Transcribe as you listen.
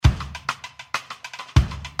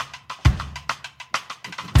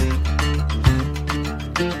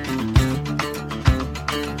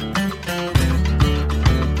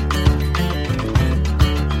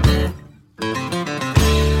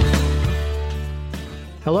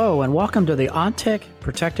Hello, and welcome to the OnTech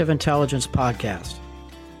Protective Intelligence Podcast.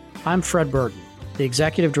 I'm Fred Burton, the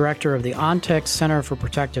Executive Director of the OnTech Center for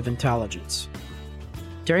Protective Intelligence.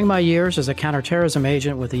 During my years as a counterterrorism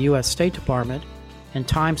agent with the U.S. State Department and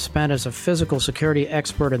time spent as a physical security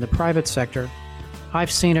expert in the private sector,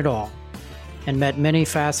 I've seen it all and met many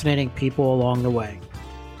fascinating people along the way.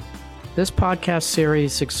 This podcast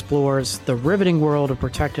series explores the riveting world of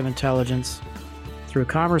protective intelligence through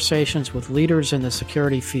conversations with leaders in the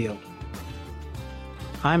security field.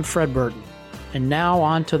 I'm Fred Burton, and now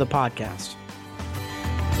on to the podcast.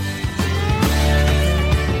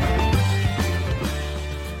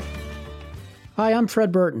 Hi, I'm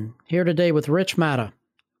Fred Burton, here today with Rich Matta.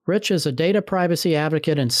 Rich is a data privacy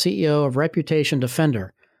advocate and CEO of Reputation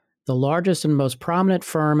Defender, the largest and most prominent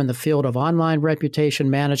firm in the field of online reputation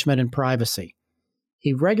management and privacy.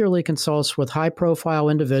 He regularly consults with high-profile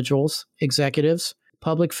individuals, executives,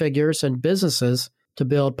 public figures, and businesses to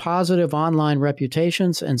build positive online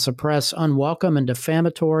reputations and suppress unwelcome and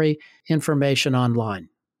defamatory information online.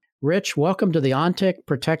 Rich, welcome to the OnTech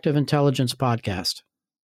Protective Intelligence Podcast.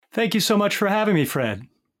 Thank you so much for having me, Fred.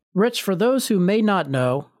 Rich, for those who may not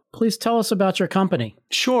know, please tell us about your company.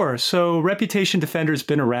 Sure. So Reputation Defender has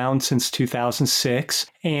been around since 2006,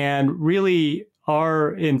 and really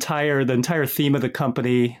the entire theme of the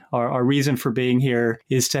company, our reason for being here,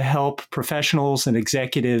 is to help professionals and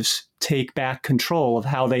executives take back control of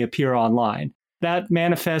how they appear online. That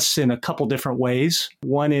manifests in a couple different ways.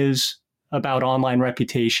 One is about online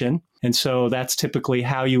reputation. And so that's typically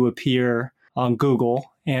how you appear on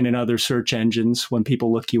Google and in other search engines when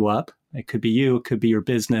people look you up. It could be you, it could be your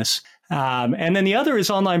business. And then the other is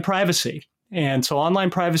online privacy. And so online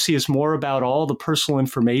privacy is more about all the personal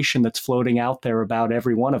information that's floating out there about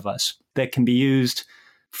every one of us that can be used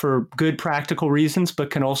for good practical reasons, but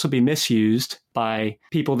can also be misused by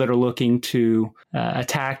people that are looking to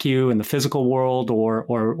attack you in the physical world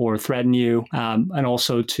or threaten you, and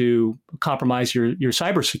also to compromise your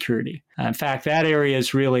cybersecurity. In fact, that area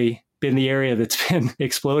has really been the area that's been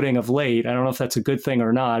exploding of late. I don't know if that's a good thing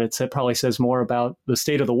or not. It probably says more about the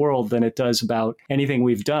state of the world than it does about anything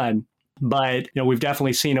we've done. But we've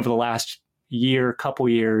definitely seen over the last couple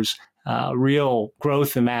years, real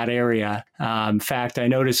growth in that area. In fact, I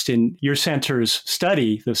noticed in your center's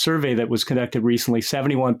study, the survey that was conducted recently,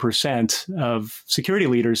 71% of security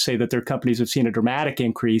leaders say that their companies have seen a dramatic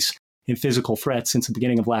increase in physical threats since the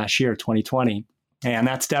beginning of last year, 2020. And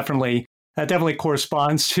that definitely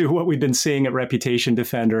corresponds to what we've been seeing at Reputation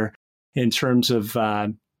Defender in terms of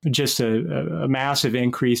just a massive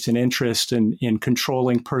increase in interest in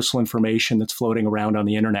controlling personal information that's floating around on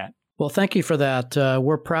the internet. Well, thank you for that.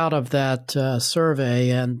 We're proud of that survey,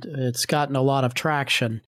 and it's gotten a lot of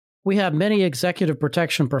traction. We have many executive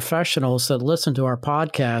protection professionals that listen to our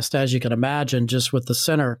podcast, as you can imagine, just with the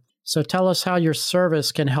center. So tell us how your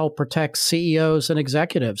service can help protect CEOs and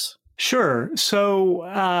executives. Sure. So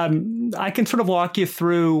I can sort of walk you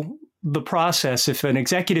through the process. If an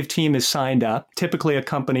executive team is signed up, typically a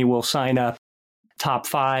company will sign up top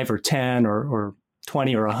 5 or 10 or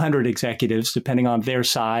 20 or 100 executives, depending on their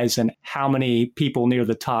size and how many people near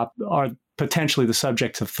the top are potentially the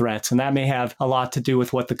subjects of threats. And that may have a lot to do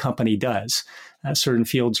with what the company does. Certain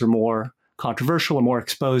fields are more controversial and more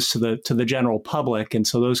exposed to the general public. And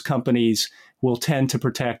so those companies will tend to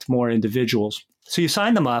protect more individuals. So you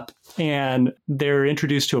sign them up and they're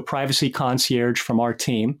introduced to a privacy concierge from our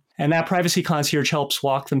team. And that privacy concierge helps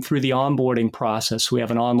walk them through the onboarding process. We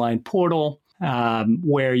have an online portal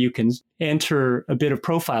where you can enter a bit of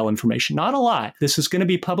profile information. Not a lot. This is going to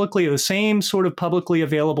be the same sort of publicly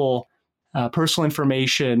available personal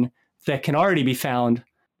information that can already be found,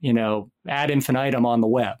 ad infinitum on the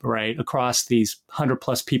web, right? Across these 100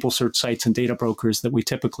 plus people search sites and data brokers that we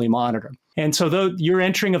typically monitor. And so though your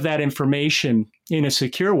entering of that information in a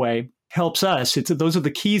secure way helps us. Those are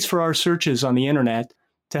the keys for our searches on the internet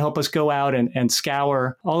to help us go out and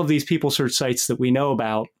scour all of these people search sites that we know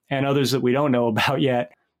about and others that we don't know about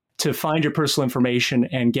yet to find your personal information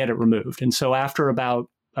and get it removed. And so after about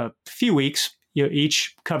a few weeks,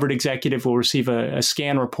 each covered executive will receive a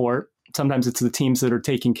scan report. Sometimes it's the teams that are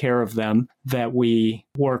taking care of them that we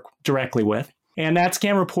work directly with. And that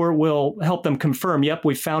scan report will help them confirm, yep,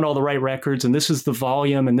 we've found all the right records, and this is the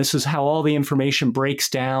volume, and this is how all the information breaks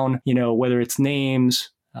down, whether it's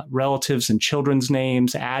names, relatives and children's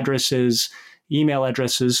names, addresses, email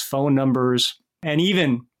addresses, phone numbers, and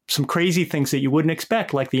even some crazy things that you wouldn't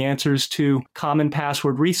expect, like the answers to common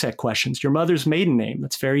password reset questions. Your mother's maiden name,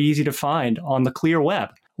 that's very easy to find on the clear web.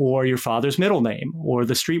 or your father's middle name, or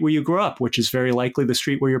the street where you grew up, which is very likely the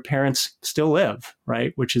street where your parents still live,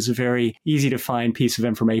 right? Which is a very easy to find piece of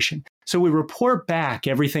information. So we report back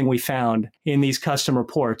everything we found in these custom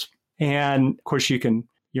reports. And of course,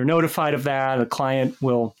 you're notified of that. The client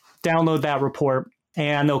will download that report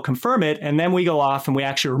and they'll confirm it. And then we go off and we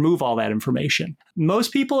actually remove all that information.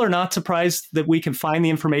 Most people are not surprised that we can find the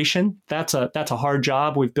information. That's a hard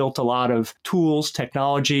job. We've built a lot of tools,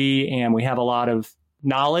 technology, and we have a lot of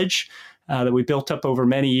knowledge that we built up over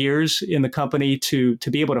many years in the company to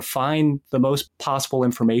be able to find the most possible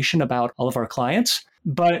information about all of our clients.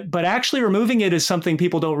 But actually removing it is something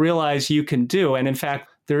people don't realize you can do. And in fact,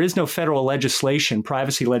 there is no federal legislation,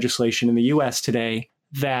 privacy legislation in the US today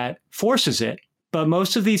that forces it. But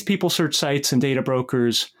most of these people search sites and data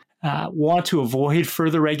brokers want to avoid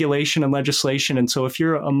further regulation and legislation. And so if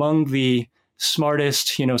you're among the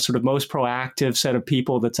smartest, sort of most proactive set of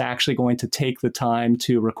people that's actually going to take the time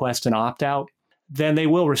to request an opt-out, then they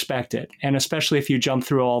will respect it. And especially if you jump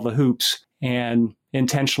through all the hoops and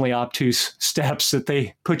intentionally obtuse steps that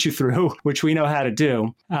they put you through, which we know how to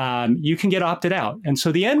do, you can get opted out. And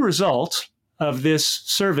so the end result of this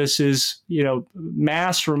service is,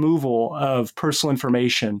 mass removal of personal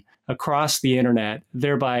information across the internet,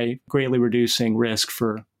 thereby greatly reducing risk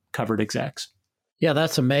for covered execs. Yeah,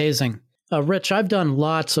 that's amazing. Rich, I've done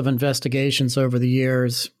lots of investigations over the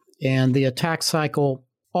years, and the attack cycle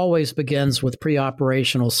always begins with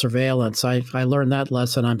pre-operational surveillance. I learned that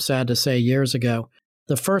lesson, I'm sad to say, years ago.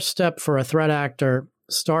 The first step for a threat actor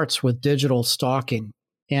starts with digital stalking.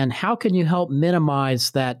 And how can you help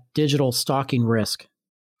minimize that digital stalking risk?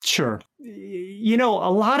 Sure. A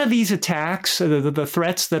lot of these attacks, the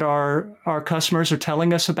threats that our customers are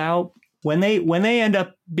telling us about, when they end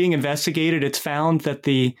up being investigated, it's found that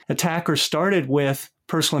the attacker started with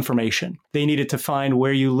personal information. They needed to find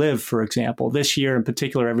where you live, for example. This year in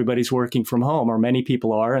particular, everybody's working from home, or many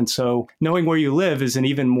people are. And so knowing where you live is an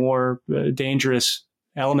even more dangerous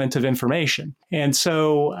element of information. And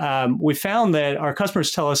so we found that our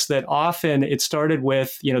customers tell us that often it started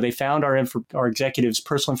with, they found our executives'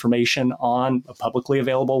 personal information on a publicly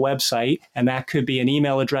available website. And that could be an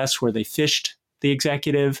email address where they phished the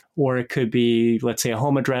executive, or it could be, let's say, a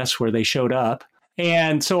home address where they showed up.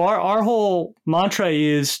 And so our whole mantra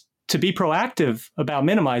is to be proactive about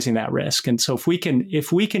minimizing that risk. And so if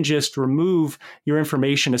we can just remove your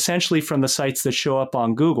information essentially from the sites that show up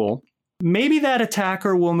on Google, maybe that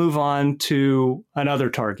attacker will move on to another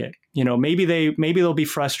target. Maybe they'll be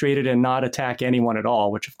frustrated and not attack anyone at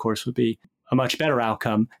all, which of course would be a much better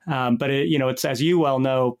outcome. But it's, as you well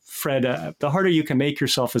know, Fred, the harder you can make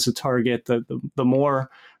yourself as a target, the more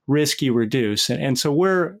risk you reduce. And so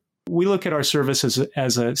we look at our service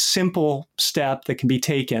as a simple step that can be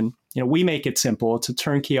taken. We make it simple. It's a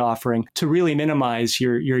turnkey offering to really minimize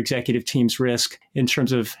your executive team's risk in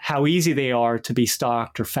terms of how easy they are to be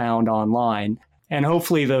stalked or found online. And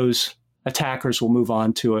hopefully those attackers will move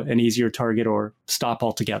on to an easier target or stop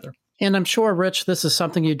altogether. And I'm sure, Rich, this is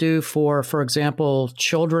something you do for example,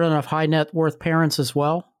 children of high net worth parents as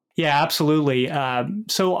well? Yeah, absolutely.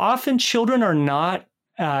 So often children are not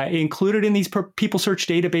included in these people search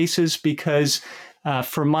databases because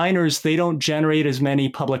for minors, they don't generate as many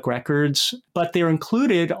public records, but they're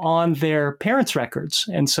included on their parents' records.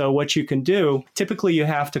 And so what you can do, typically you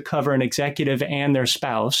have to cover an executive and their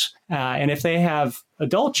spouse. And if they have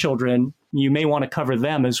adult children, you may want to cover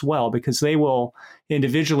them as well because they will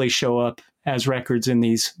individually show up as records in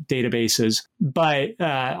these databases. But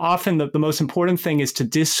often the most important thing is to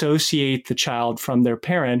dissociate the child from their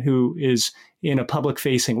parent who is in a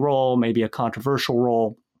public-facing role, maybe a controversial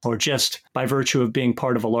role, or just by virtue of being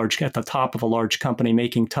part of at the top of a large company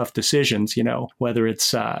making tough decisions, whether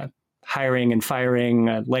it's hiring and firing,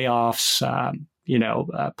 layoffs,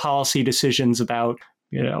 policy decisions about,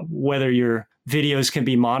 whether your videos can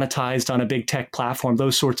be monetized on a big tech platform,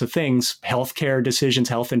 those sorts of things, healthcare decisions,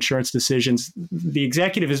 health insurance decisions. The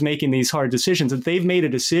executive is making these hard decisions and they've made a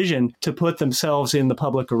decision to put themselves in the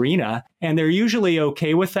public arena. And they're usually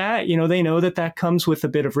okay with that. They know that comes with a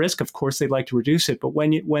bit of risk. Of course, they'd like to reduce it. But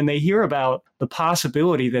when they hear about the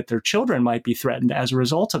possibility that their children might be threatened as a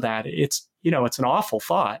result of that, it's an awful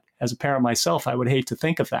thought. As a parent myself, I would hate to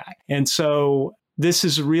think of that. And so this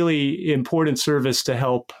is a really important service to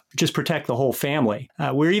help just protect the whole family.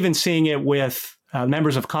 We're even seeing it with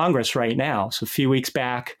members of Congress right now. So a few weeks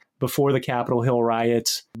back, before the Capitol Hill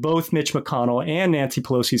riots, both Mitch McConnell and Nancy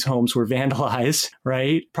Pelosi's homes were vandalized,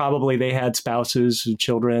 right? Probably they had spouses and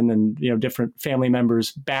children and different family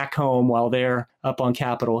members back home while they're up on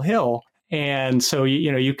Capitol Hill. And so,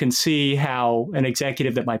 you can see how an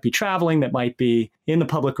executive that might be traveling, that might be in the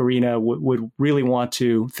public arena would really want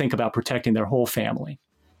to think about protecting their whole family.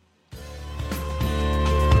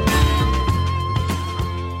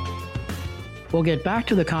 We'll get back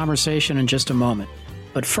to the conversation in just a moment.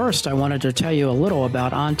 But first, I wanted to tell you a little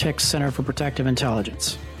about ONTIC's Center for Protective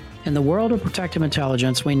Intelligence. In the world of protective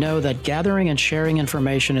intelligence, we know that gathering and sharing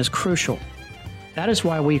information is crucial. That is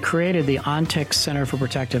why we created the ONTIC Center for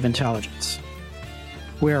Protective Intelligence.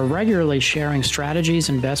 We are regularly sharing strategies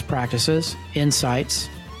and best practices, insights,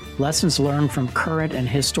 lessons learned from current and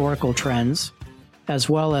historical trends, as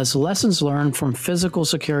well as lessons learned from physical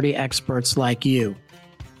security experts like you.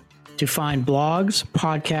 To find blogs,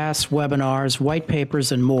 podcasts, webinars, white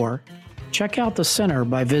papers, and more, check out the center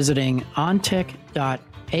by visiting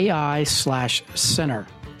ontic.ai/center.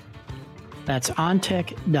 That's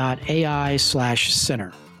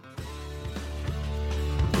ontic.ai/center.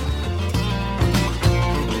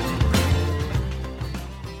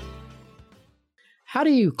 How do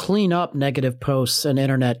you clean up negative posts and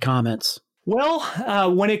internet comments? Well,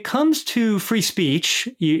 when it comes to free speech,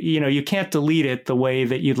 you can't delete it the way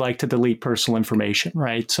that you'd like to delete personal information,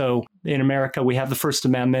 right? So in America, we have the First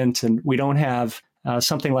Amendment, and we don't have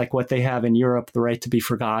something like what they have in Europe, the right to be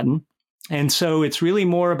forgotten. And so it's really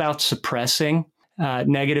more about suppressing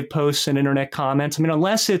negative posts and internet comments. I mean,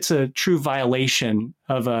 unless it's a true violation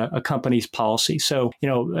of a company's policy. So,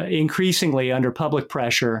 increasingly under public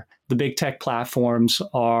pressure, the big tech platforms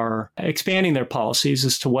are expanding their policies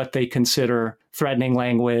as to what they consider threatening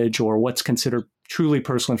language or what's considered truly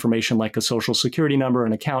personal information like a social security number,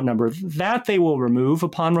 an account number, that they will remove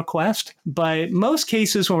upon request. But most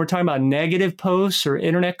cases, when we're talking about negative posts or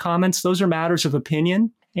internet comments, those are matters of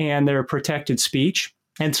opinion and they're protected speech.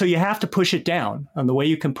 And so you have to push it down. And the way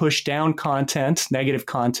you can push down content, negative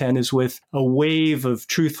content, is with a wave of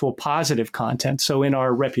truthful, positive content. So in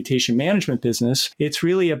our reputation management business, it's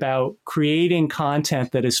really about creating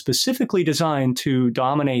content that is specifically designed to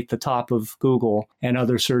dominate the top of Google and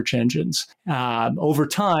other search engines. Over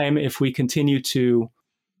time, if we continue to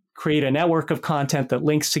create a network of content that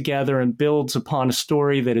links together and builds upon a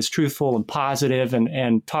story that is truthful and positive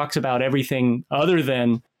and talks about everything other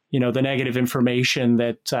than the negative information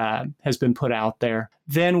that has been put out there,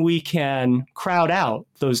 then we can crowd out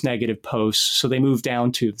those negative posts so they move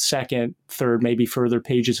down to the second, third, maybe further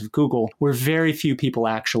pages of Google where very few people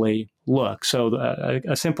actually look. So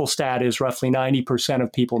a simple stat is roughly 90%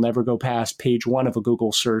 of people never go past page 1 of a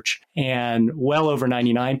Google search, and well over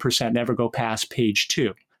 99% never go past page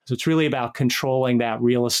 2. So it's really about controlling that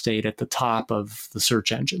real estate at the top of the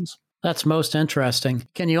search engines. That's most interesting.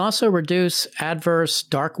 Can you also reduce adverse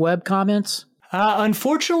dark web comments?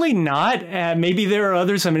 Unfortunately not. Maybe there are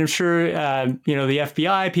others. I mean, I'm sure, the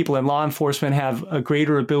FBI, people in law enforcement have a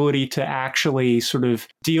greater ability to actually sort of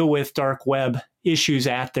deal with dark web issues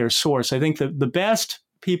at their source. I think that the best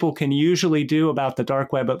people can usually do about the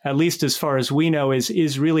dark web, at least as far as we know,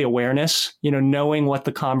 is really awareness, knowing what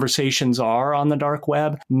the conversations are on the dark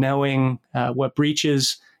web, knowing what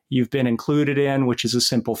breaches you've been included in, which is a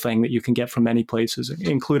simple thing that you can get from many places,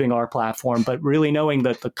 including our platform. But really knowing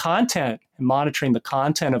that the content and monitoring the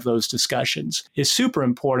content of those discussions is super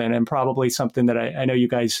important and probably something that I know you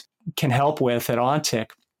guys can help with at ONTIC.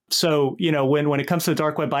 So, when it comes to the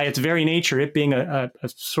dark web, by its very nature, it being a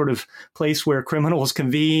sort of place where criminals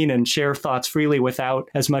convene and share thoughts freely without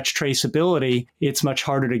as much traceability, it's much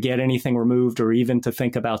harder to get anything removed or even to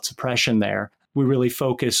think about suppression there. We really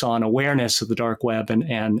focus on awareness of the dark web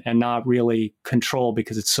and not really control,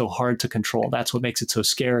 because it's so hard to control. That's what makes it so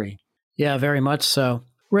scary. Yeah, very much so.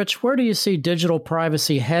 Rich, where do you see digital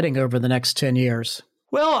privacy heading over the next 10 years?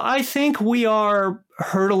 Well, I think we are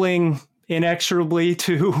hurtling inexorably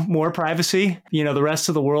to more privacy. The rest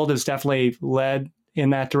of the world has definitely led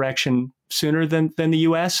in that direction sooner than the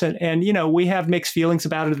U.S. And we have mixed feelings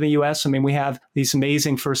about it in the U.S. I mean, we have these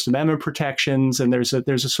amazing First Amendment protections, and there's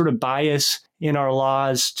a sort of bias in our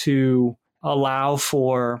laws to allow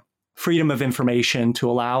for freedom of information, to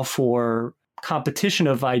allow for competition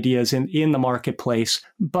of ideas in the marketplace.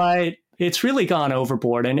 But it's really gone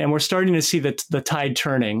overboard, and we're starting to see the tide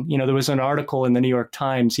turning. There was an article in the New York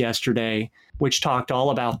Times yesterday which talked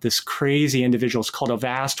all about this crazy individual. It's called A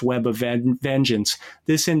Vast Web of Vengeance.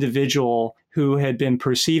 This individual who had been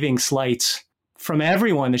perceiving slights from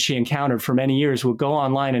everyone that she encountered for many years would go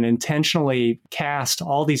online and intentionally cast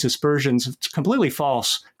all these aspersions, completely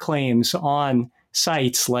false claims on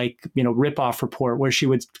sites like, Ripoff Report, where she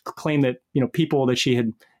would claim that, people that she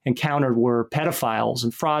had encountered were pedophiles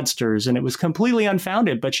and fraudsters, and it was completely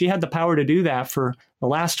unfounded. But she had the power to do that for the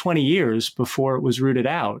last 20 years before it was rooted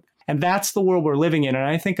out. And that's the world we're living in. And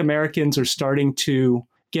I think Americans are starting to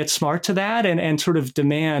get smart to that and sort of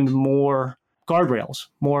demand more guardrails,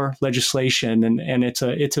 more legislation. And it's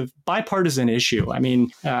a bipartisan issue. I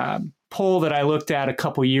mean, poll that I looked at a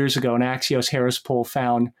couple years ago, an Axios Harris poll,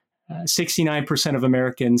 found 69% of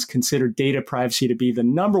Americans consider data privacy to be the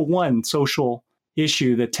number one social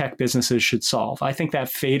issue that tech businesses should solve. I think that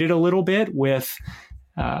faded a little bit with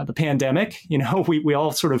the pandemic. We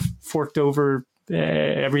all sort of forked over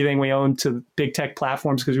everything we owned to big tech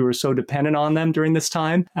platforms because we were so dependent on them during this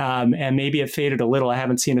time. And maybe it faded a little. I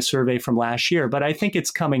haven't seen a survey from last year, but I think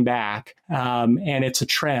it's coming back and it's a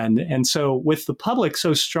trend. And so with the public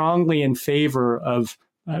so strongly in favor of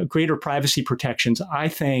greater privacy protections, I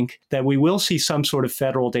think that we will see some sort of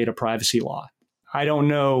federal data privacy law. I don't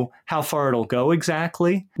know how far it'll go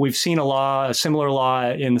exactly. We've seen a similar law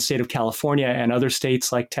in the state of California and other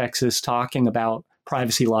states like Texas talking about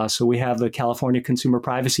privacy laws. So we have the California Consumer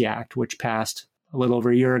Privacy Act, which passed a little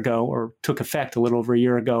over a year ago, or took effect a little over a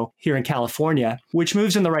year ago here in California, which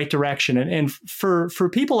moves in the right direction. And for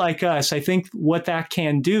people like us, I think what that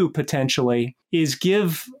can do potentially is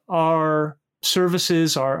give our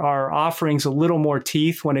services, our offerings a little more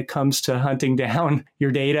teeth when it comes to hunting down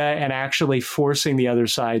your data and actually forcing the other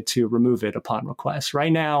side to remove it upon request.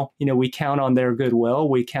 Right now, we count on their goodwill.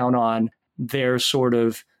 We count on their sort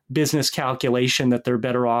of business calculation that they're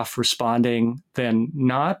better off responding than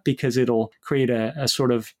not, because it'll create a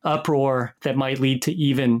sort of uproar that might lead to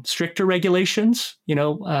even stricter regulations,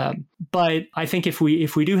 But I think if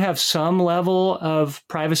we do have some level of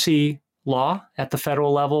privacy law at the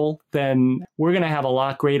federal level, then we're going to have a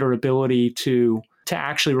lot greater ability to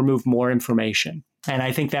actually remove more information. And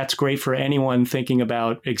I think that's great for anyone thinking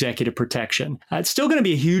about executive protection. It's still going to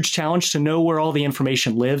be a huge challenge to know where all the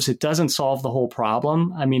information lives. It doesn't solve the whole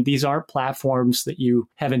problem. I mean, these aren't platforms that you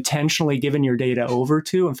have intentionally given your data over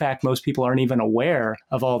to. In fact, most people aren't even aware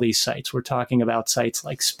of all these sites. We're talking about sites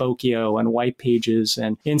like Spokeo and White Pages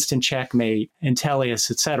and Instant Checkmate,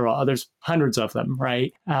 Intellius, et cetera. There's hundreds of them,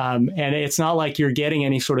 right? And it's not like you're getting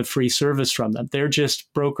any sort of free service from them. They're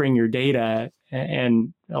just brokering your data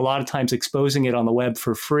and a lot of times exposing it on the web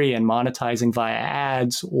for free and monetizing via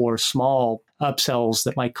ads or small upsells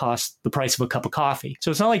that might cost the price of a cup of coffee.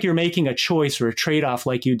 So it's not like you're making a choice or a trade-off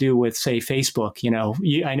like you do with, say, Facebook.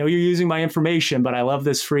 I know you're using my information, but I love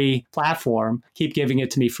this free platform. Keep giving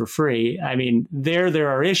it to me for free. I mean, there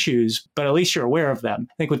are issues, but at least you're aware of them.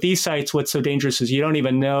 I think with these sites, what's so dangerous is you don't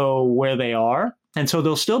even know where they are. And so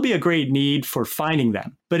there'll still be a great need for finding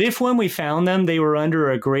them. But if when we found them, they were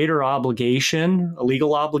under a greater obligation, a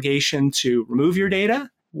legal obligation to remove your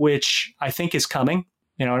data, which I think is coming.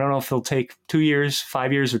 I don't know if it'll take 2 years,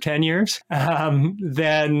 5 years, or 10 years,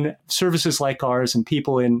 then services like ours and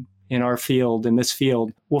people in our field, in this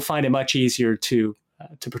field, will find it much easier to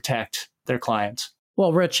protect their clients.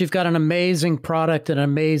 Well, Rich, you've got an amazing product and an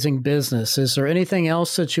amazing business. Is there anything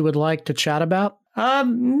else that you would like to chat about?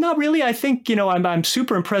 Not really. I think, I'm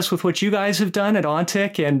super impressed with what you guys have done at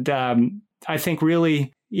OnTick. And I think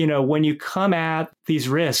really, when you come at these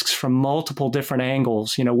risks from multiple different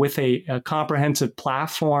angles, with a comprehensive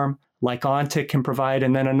platform like OnTick can provide,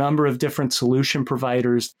 and then a number of different solution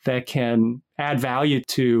providers that can add value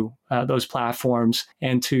to those platforms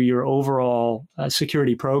and to your overall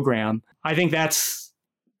security program, I think that's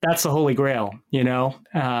the holy grail, So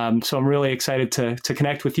I'm really excited to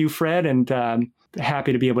connect with you, Fred, and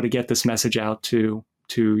happy to be able to get this message out to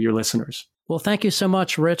your listeners. Well, thank you so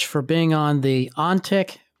much, Rich, for being on the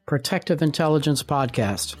OnTick Protective Intelligence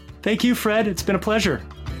podcast. Thank you, Fred. It's been a pleasure.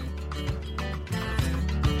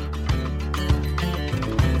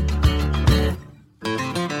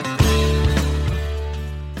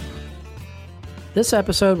 This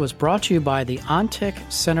episode was brought to you by the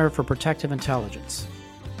OnTick Center for Protective Intelligence.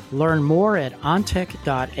 Learn more at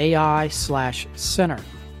ontic.ai/center.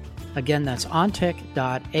 Again, that's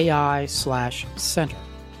ontic.ai/center.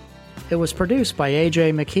 It was produced by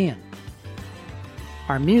AJ McKeon.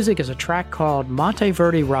 Our music is a track called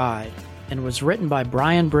Monteverdi Ride and was written by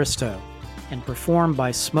Brian Bristow and performed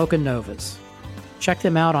by Smokin' Novas. Check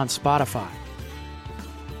them out on Spotify.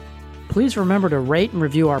 Please remember to rate and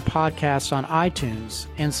review our podcast on iTunes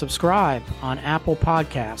and subscribe on Apple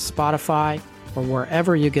Podcasts, Spotify, or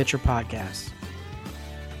wherever you get your podcasts.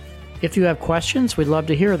 If you have questions, we'd love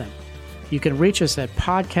to hear them. You can reach us at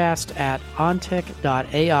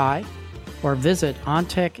podcast@ontic.ai or visit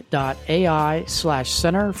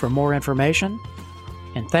ontic.ai/center for more information.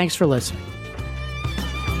 And thanks for listening.